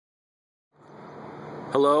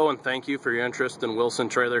Hello, and thank you for your interest in Wilson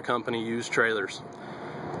Trailer Company used trailers.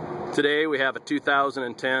 Today we have a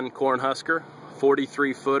 2010 Cornhusker,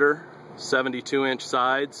 43-footer, 72-inch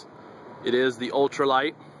sides. It is the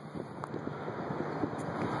ultralight.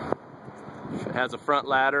 It has a front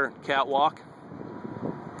ladder, catwalk.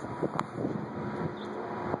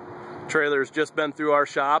 Trailer's just been through our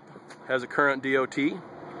shop, has a current DOT.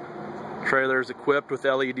 Trailer is equipped with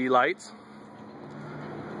LED lights.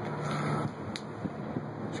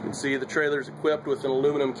 As you can see, the trailer is equipped with an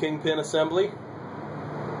aluminum kingpin assembly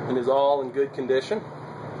and is all in good condition.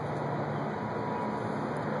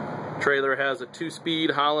 Trailer has a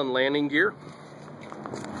 2-speed Holland landing gear.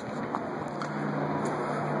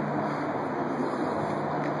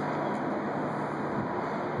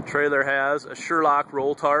 Trailer has a Shur-lok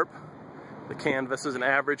roll tarp. The canvas is in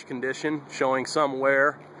average condition, showing some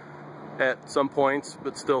wear at some points,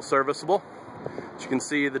 but still serviceable. As you can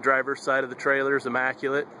see, the driver's side of the trailer is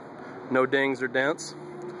immaculate, no dings or dents.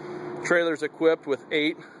 Trailer is equipped with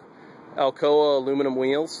 8 Aloca aluminum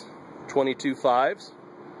wheels, 22.5s,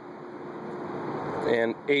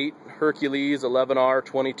 and 8 Hercules 11R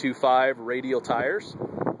 22.5 radial tires.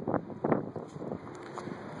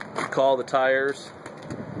 Call the tires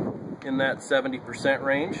in that 70%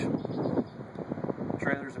 range.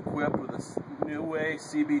 Trailer is equipped with a Neway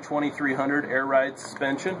CB-2300 air ride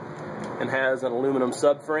suspension and has an aluminum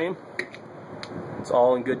subframe. It's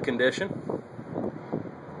all in good condition.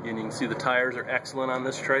 And you can see the tires are excellent on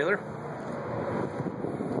this trailer.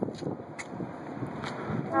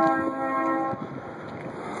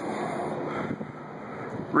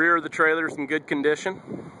 Rear of the trailer is in good condition.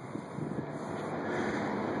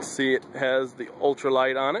 See, it has the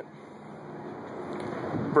ultralight on it.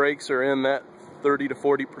 Brakes are in that 30 to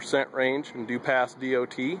 40% range and do pass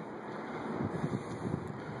DOT.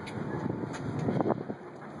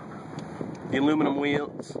 The aluminum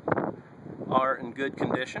wheels are in good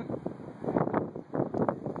condition.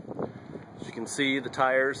 As you can see, the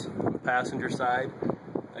tires on the passenger side,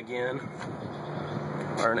 again,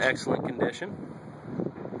 are in excellent condition.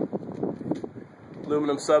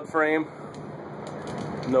 Aluminum subframe,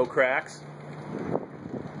 no cracks.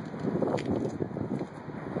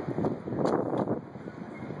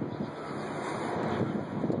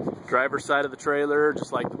 Driver's side of the trailer,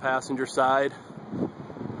 just like the passenger side,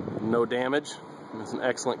 no damage. It's in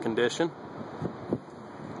excellent condition.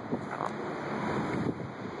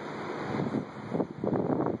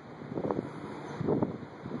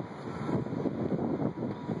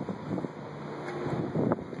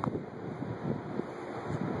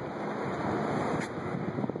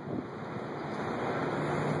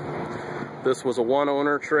 This was a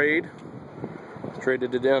one-owner trade.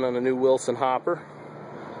 Traded it in on a new Wilson hopper.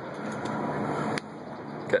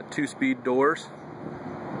 Got 2-speed doors.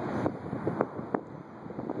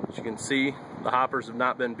 As you can see, the hoppers have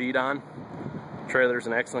not been beat on. The trailer's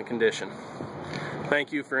in excellent condition.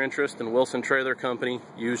 Thank you for your interest in Wilson Trailer Company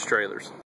used trailers.